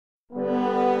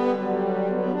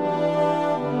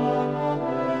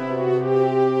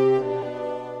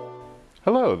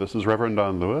Hello, this is Reverend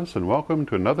Don Lewis, and welcome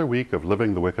to another week of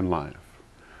Living the Wiccan Life.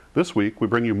 This week, we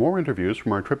bring you more interviews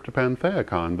from our trip to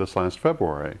PantheaCon this last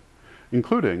February,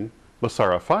 including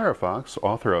LaSara FireFox,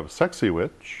 author of Sexy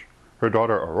Witch, her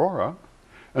daughter Aurora,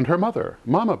 and her mother,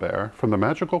 Mama Bear, from the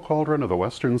Magickal Cauldron of the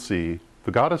Western Sea,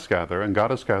 the Goddess Gather and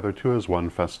Goddess Gather 2 as 1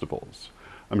 festivals.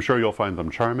 I'm sure you'll find them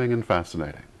charming and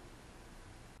fascinating.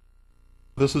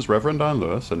 This is Reverend Don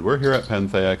Lewis, and we're here at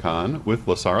PantheaCon with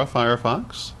LaSara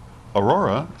FireFox,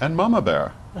 Aurora, and Mama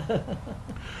Bear.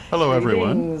 Hello,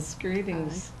 everyone.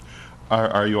 Greetings.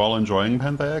 Are you all enjoying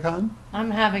PantheaCon? I'm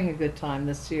having a good time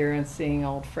this year and seeing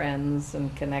old friends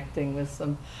and connecting with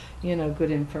some,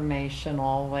 good information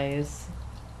always.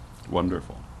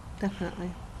 Wonderful.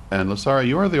 Definitely. And LaSara,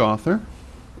 you are the author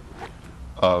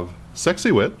of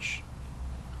Sexy Witch,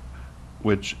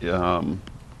 which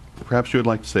perhaps you would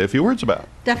like to say a few words about.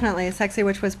 Definitely. Sexy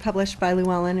Witch was published by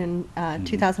Llewellyn in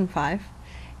 2005.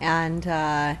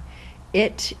 And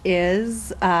it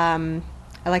is, I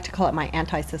like to call it my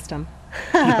anti-system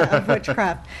of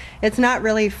witchcraft. It's not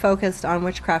really focused on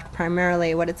witchcraft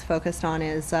primarily. What it's focused on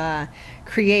is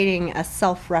creating a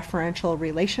self-referential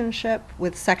relationship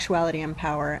with sexuality and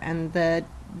power. And the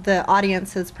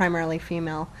audience is primarily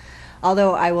female.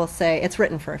 Although I will say, it's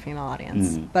written for a female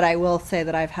audience. But I will say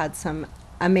that I've had some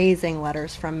amazing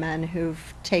letters from men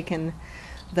who've taken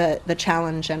the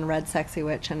challenge and read Sexy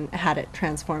Witch and had it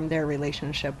transform their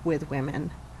relationship with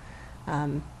women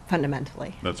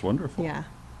fundamentally. That's wonderful. Yeah.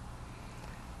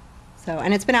 So,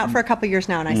 and it's been out for a couple years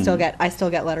now, and I still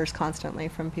get letters constantly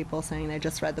from people saying they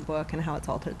just read the book and how it's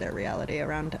altered their reality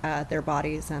around their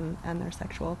bodies and their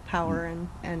sexual power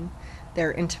and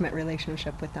their intimate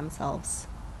relationship with themselves.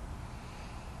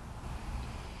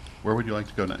 Where would you like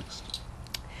to go next?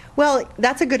 Well,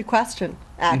 that's a good question,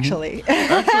 actually.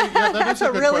 That's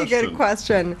a really good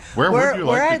question. Where would you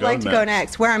like where to I'd go like to go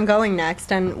next, where I'm going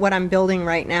next, and what I'm building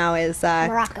right now is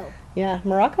Morocco. Yeah,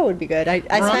 Morocco would be good.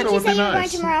 Morocco Did you would say be you were going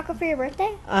nice. to Morocco for your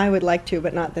birthday? I would like to,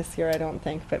 but not this year, I don't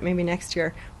think. But maybe next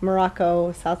year.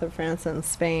 Morocco, south of France, and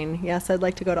Spain. Yes, I'd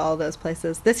like to go to all those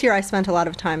places. This year I spent a lot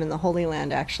of time in the Holy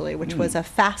Land, actually, which was a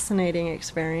fascinating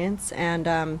experience. And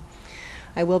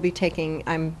I will be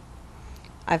taking.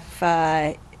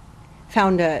 I've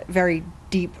found a very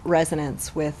deep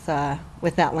resonance with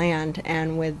that land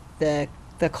and with the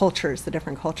cultures, the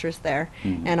different cultures there.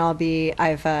 And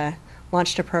I've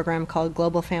launched a program called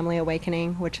Global Family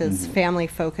Awakening, which is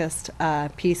family-focused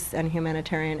peace and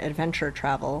humanitarian adventure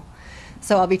travel.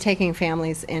 So I'll be taking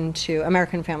families into,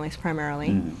 American families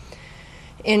primarily,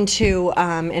 into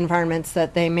environments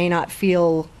that they may not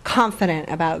feel confident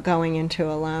about going into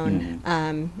alone.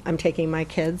 I'm taking my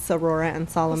kids, Aurora and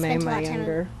Salome, my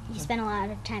younger. You spent a lot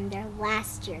of time there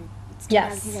last year. It's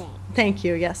Yes. 2008. Thank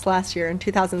you. Yes, last year in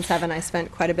 2007, I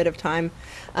spent quite a bit of time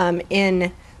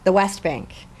in the West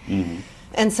Bank.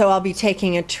 And so I'll be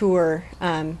taking a tour,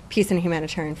 peace and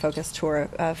humanitarian focused tour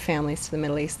of families to the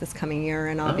Middle East this coming year,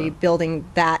 and I'll be building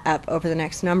that up over the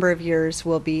next number of years.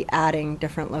 We'll be adding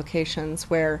different locations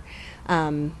where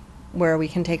we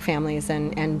can take families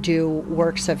and do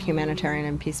works of humanitarian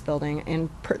and peace building in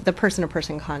the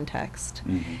person-to-person context.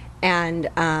 And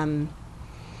I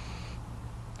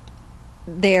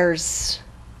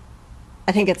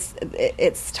think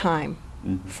it's time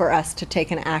for us to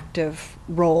take an active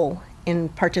role in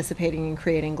participating in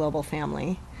creating global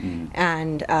family,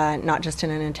 and not just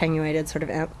in an attenuated sort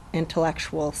of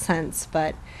intellectual sense,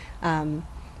 but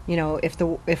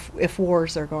if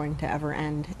wars are going to ever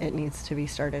end, it needs to be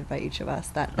started by each of us.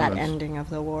 That ending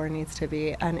of the war needs to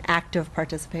be an active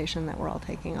participation that we're all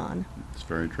taking on. It's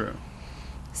very true.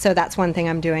 So that's one thing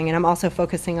I'm doing, and I'm also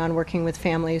focusing on working with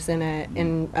families in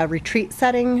a retreat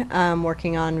setting,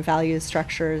 working on values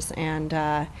structures, and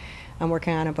I'm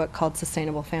working on a book called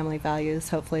Sustainable Family Values.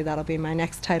 Hopefully that'll be my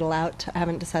next title out. I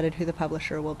haven't decided who the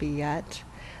publisher will be yet,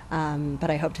 but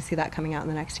I hope to see that coming out in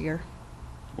the next year.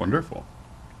 Wonderful.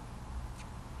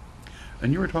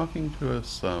 And you were talking to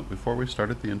us before we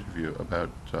started the interview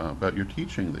about your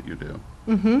teaching that you do,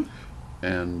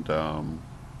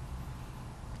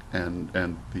 and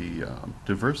the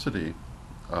diversity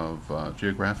of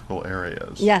geographical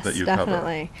areas that you cover. Yes,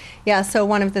 definitely. Yeah, so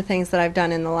one of the things that I've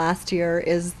done in the last year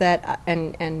is that,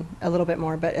 and a little bit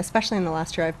more, but especially in the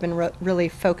last year, I've been really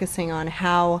focusing on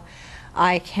how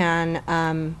I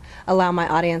can allow my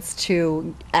audience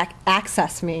to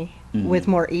access me with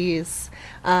more ease,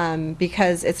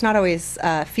 because it's not always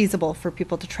feasible for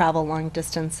people to travel long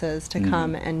distances to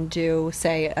come and do,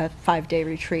 say, a 5-day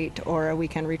retreat or a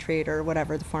weekend retreat or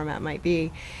whatever the format might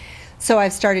be. So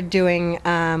I've started doing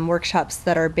workshops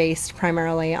that are based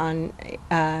primarily on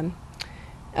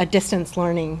a distance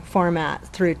learning format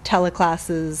through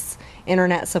teleclasses,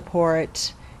 internet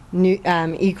support, new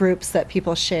e-groups that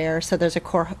people share. So there's a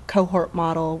cohort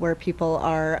model where people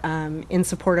are in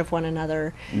support of one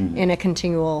another in a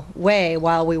continual way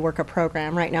while we work a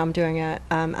program. Right now I'm doing a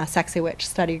Sexy Witch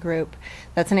study group.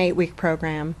 That's an 8-week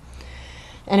program.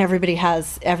 And everybody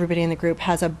in the group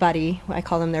has a buddy. I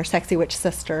call them their Sexy Witch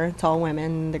sister. It's all women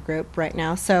in the group right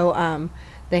now. So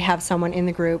they have someone in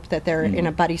the group that they're in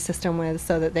a buddy system with,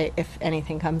 so that if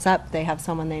anything comes up, they have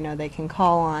someone they know they can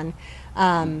call on.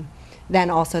 Then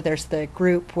also there's the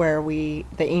group where the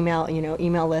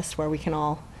email list where we can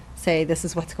all say, this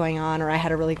is what's going on, or I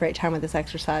had a really great time with this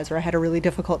exercise, or I had a really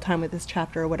difficult time with this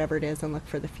chapter, or whatever it is, and look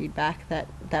for the feedback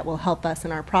that will help us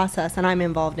in our process. And I'm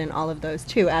involved in all of those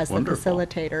too as Wonderful. the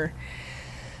facilitator.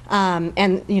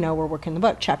 And we're working the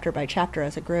book chapter by chapter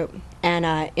as a group.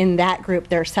 And in that group,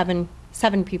 there are seven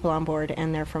people on board,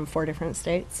 and they're from 4 different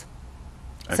states.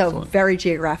 Excellent. So very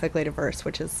geographically diverse,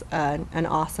 which is an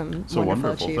awesome, It's a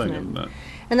wonderful wonderful achievement. thing, isn't it?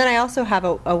 And then I also have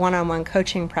a one-on-one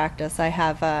coaching practice.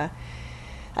 I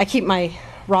keep my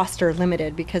roster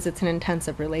limited because it's an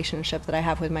intensive relationship that I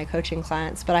have with my coaching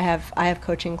clients. But I have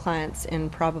coaching clients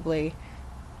in probably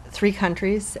 3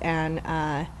 countries and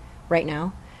right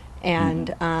now,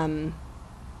 and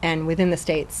within the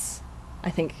states,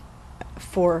 I think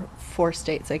four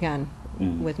states again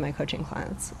with my coaching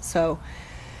clients. So.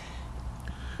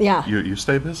 Yeah. You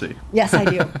stay busy. Yes, I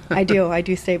do. I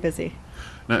do stay busy.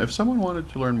 Now, if someone wanted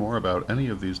to learn more about any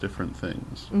of these different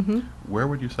things, where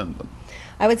would you send them?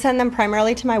 I would send them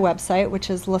primarily to my website,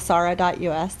 which is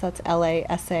lasara.us. That's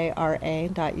LASARA.us.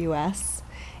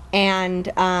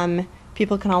 And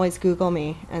people can always Google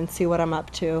me and see what I'm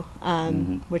up to,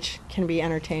 which can be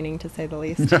entertaining, to say the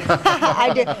least.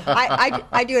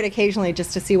 I do it occasionally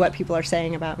just to see what people are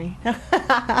saying about me.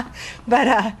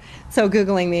 But so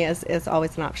Googling me is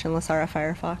always an option, LaSara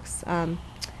FireFox.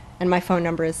 And my phone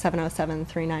number is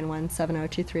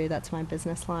 707-391-7023. That's my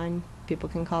business line. People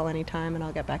can call anytime, and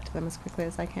I'll get back to them as quickly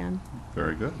as I can.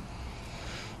 Very good.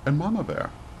 And Mama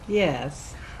Bear,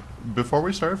 Yes. before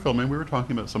we started filming, we were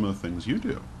talking about some of the things you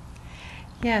do.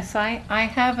 Yes, I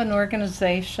have an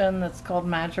organization that's called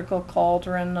Magickal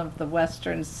Cauldron of the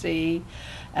Western Sea.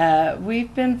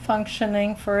 We've been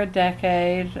functioning for a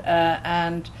decade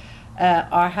and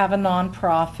have a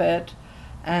nonprofit,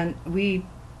 and we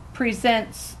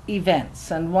present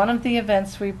events. And one of the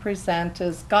events we present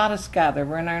is Goddess Gather.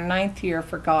 We're in our 9th year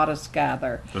for Goddess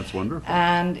Gather. That's wonderful.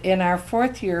 And in our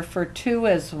 4th year for 2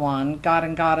 as 1, God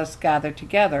and Goddess Gather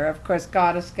Together. Of course,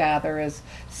 Goddess Gather is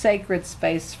sacred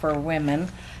space for women,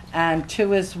 and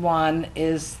 2 as 1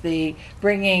 is the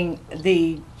bringing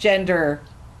the gender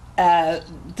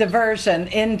diversion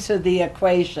into the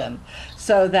equation,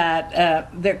 so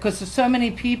that because so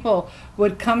many people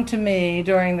would come to me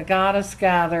during the Goddess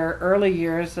Gather early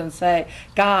years and say,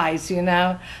 guys,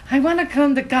 I want to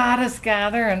come to Goddess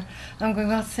Gather, and I'm going,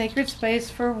 well, sacred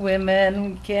space for women,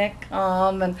 you can't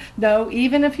come, and no,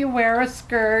 even if you wear a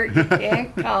skirt, you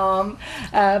can't come,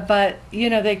 but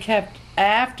they kept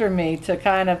after me to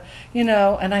kind of,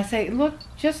 and I say, look,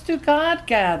 just do God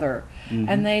Gather.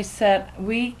 And they said,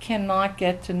 we cannot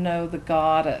get to know the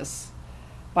goddess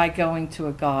by going to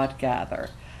a God Gather.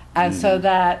 And so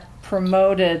that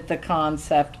promoted the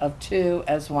concept of 2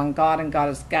 as 1, God and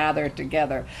Goddess Gather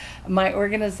Together. My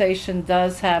organization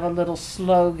does have a little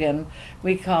slogan.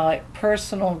 We call it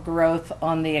personal growth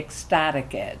on the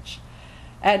ecstatic edge.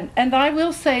 And I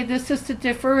will say this is to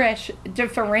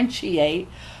differentiate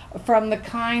from the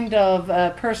kind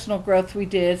of personal growth we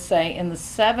did, say, in the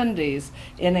 70s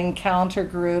in encounter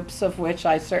groups, of which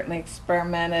I certainly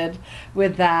experimented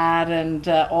with that, and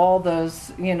all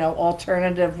those,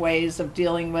 alternative ways of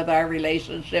dealing with our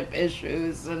relationship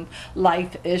issues and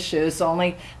life issues.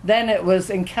 Only then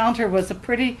encounter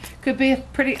could be a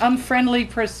pretty unfriendly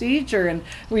procedure, and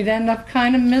we'd end up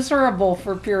kind of miserable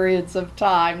for periods of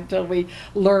time till we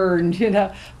learned,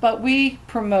 But we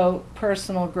promote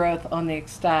personal growth on the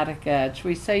ecstatic edge.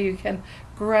 We say you can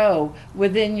grow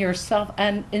within yourself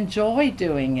and enjoy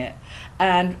doing it.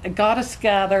 And Goddess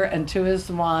Gather and 2 as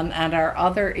 1 and our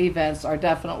other events are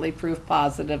definitely proof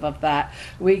positive of that.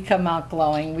 We come out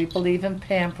glowing. We believe in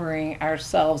pampering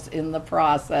ourselves in the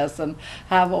process, and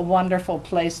have a wonderful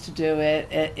place to do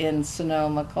it in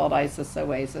Sonoma called Isis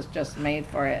Oasis, just made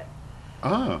for it.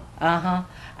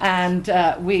 And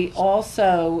we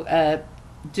also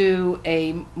do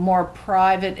a more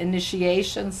private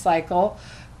initiation cycle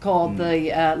called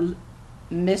the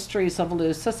Mysteries of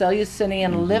Lucis,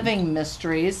 Eleusinian Living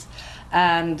Mysteries,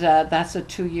 and that's a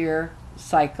 2-year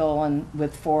cycle, and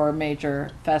with 4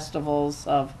 major festivals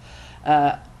of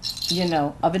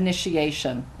of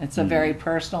initiation. It's a very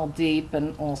personal, deep,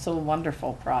 and also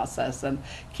wonderful process, and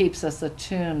keeps us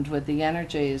attuned with the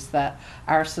energies that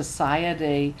our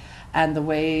society and the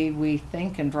way we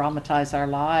think and dramatize our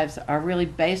lives are really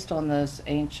based on those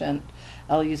ancient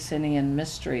Eleusinian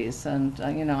mysteries. And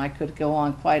I could go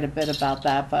on quite a bit about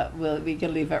that, but we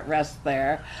can leave it rest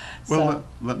there. Well,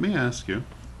 let me ask you,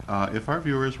 if our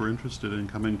viewers were interested in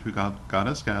coming to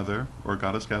Goddess Gather, or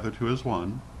Goddess Gather 2 as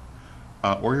one,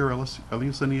 or your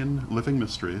Eleusinian Living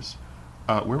Mysteries,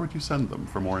 where would you send them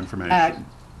for more information?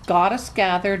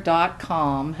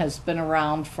 GoddessGather.com has been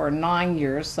around for 9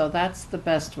 years, so that's the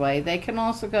best way. They can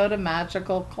also go to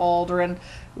Magickal Cauldron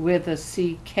with a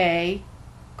CK,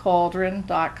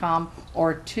 cauldron.com,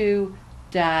 or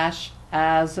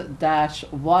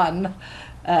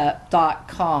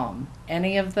 2-as-1.com.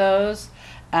 Any of those.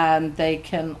 And they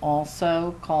can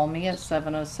also call me at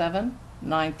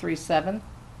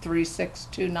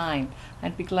 707-937-3629.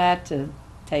 I'd be glad to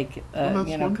take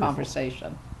wonderful.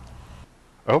 Conversation.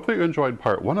 I hope that you enjoyed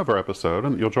part 1 of our episode,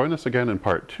 and that you'll join us again in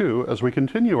part 2 as we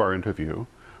continue our interview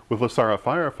with LaSara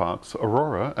FireFox,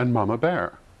 Aurora, and Mama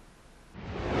Bear.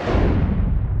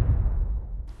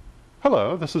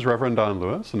 Hello, this is Reverend Don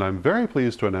Lewis, and I'm very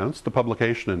pleased to announce the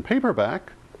publication in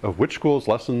paperback of Witch School's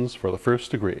Lessons for the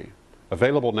First Degree.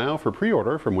 Available now for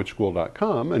pre-order from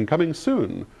witchschool.com, and coming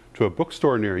soon to a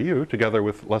bookstore near you, together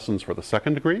with Lessons for the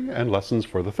Second Degree and Lessons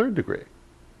for the Third Degree.